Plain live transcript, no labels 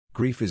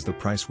Grief is the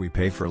price we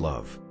pay for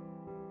love.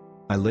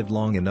 I lived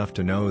long enough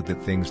to know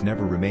that things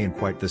never remain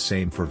quite the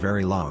same for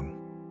very long.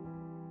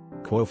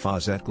 Quo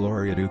fas et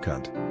gloria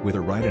ducunt, with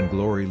a right and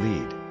glory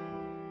lead.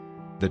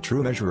 The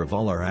true measure of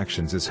all our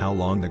actions is how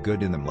long the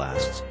good in them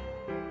lasts.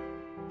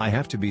 I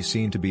have to be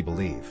seen to be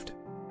believed.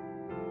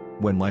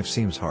 When life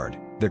seems hard,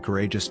 the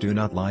courageous do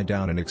not lie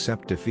down and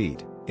accept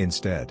defeat.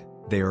 Instead,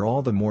 they are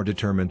all the more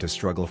determined to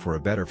struggle for a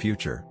better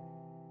future.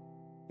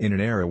 In an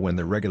era when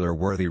the regular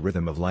worthy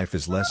rhythm of life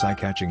is less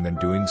eye-catching than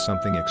doing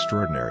something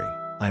extraordinary,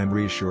 I am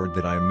reassured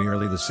that I am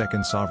merely the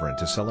second sovereign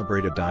to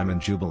celebrate a diamond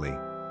jubilee.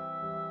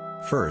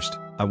 First,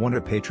 I want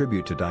to pay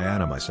tribute to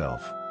Diana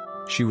myself.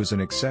 She was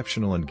an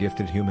exceptional and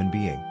gifted human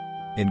being.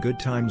 In good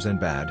times and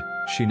bad,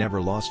 she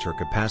never lost her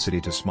capacity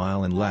to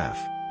smile and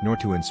laugh, nor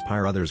to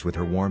inspire others with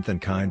her warmth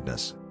and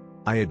kindness.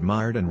 I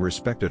admired and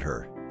respected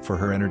her, for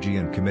her energy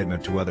and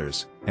commitment to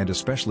others, and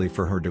especially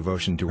for her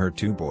devotion to her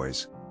two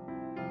boys.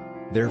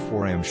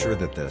 Therefore I am sure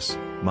that this,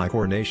 my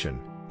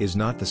coronation, is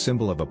not the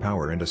symbol of a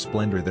power and a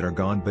splendor that are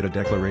gone but a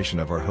declaration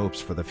of our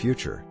hopes for the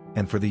future,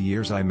 and for the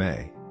years I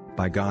may,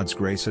 by God's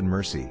grace and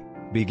mercy,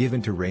 be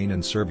given to reign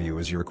and serve you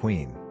as your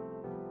queen.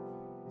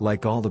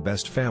 Like all the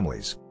best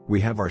families, we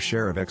have our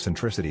share of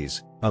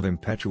eccentricities, of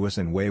impetuous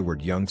and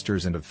wayward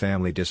youngsters and of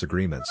family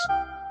disagreements.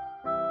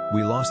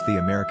 We lost the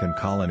American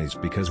colonies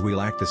because we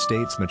lacked the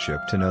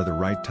statesmanship to know the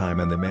right time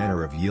and the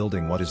manner of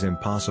yielding what is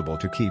impossible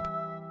to keep.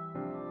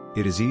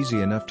 It is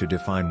easy enough to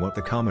define what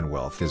the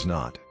Commonwealth is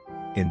not.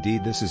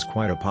 Indeed, this is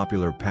quite a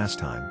popular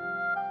pastime.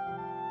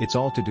 It's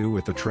all to do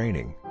with the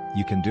training.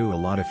 You can do a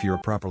lot if you're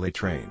properly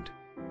trained.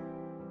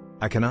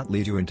 I cannot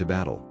lead you into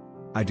battle.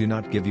 I do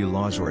not give you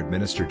laws or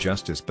administer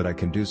justice, but I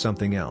can do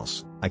something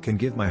else. I can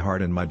give my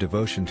heart and my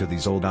devotion to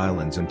these old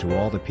islands and to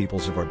all the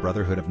peoples of our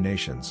brotherhood of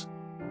nations.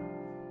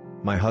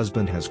 My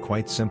husband has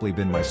quite simply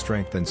been my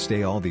strength and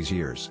stay all these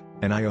years,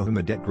 and I owe him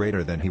a debt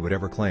greater than he would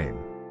ever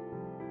claim.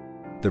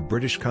 The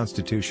British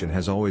Constitution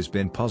has always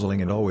been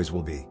puzzling and always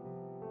will be.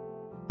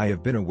 I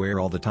have been aware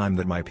all the time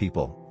that my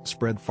people,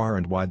 spread far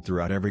and wide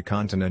throughout every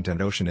continent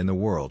and ocean in the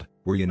world,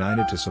 were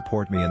united to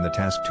support me in the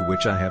task to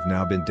which I have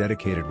now been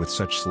dedicated with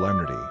such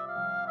solemnity.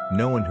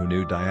 No one who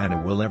knew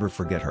Diana will ever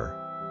forget her.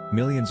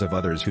 Millions of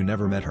others who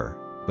never met her,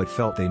 but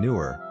felt they knew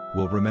her,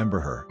 will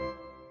remember her.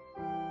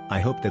 I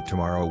hope that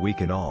tomorrow we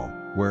can all,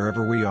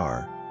 wherever we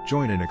are,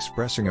 join in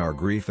expressing our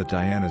grief at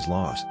Diana's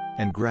loss,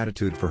 and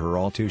gratitude for her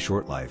all too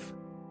short life.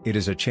 It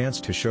is a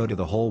chance to show to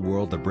the whole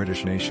world the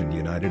British nation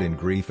united in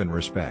grief and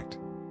respect.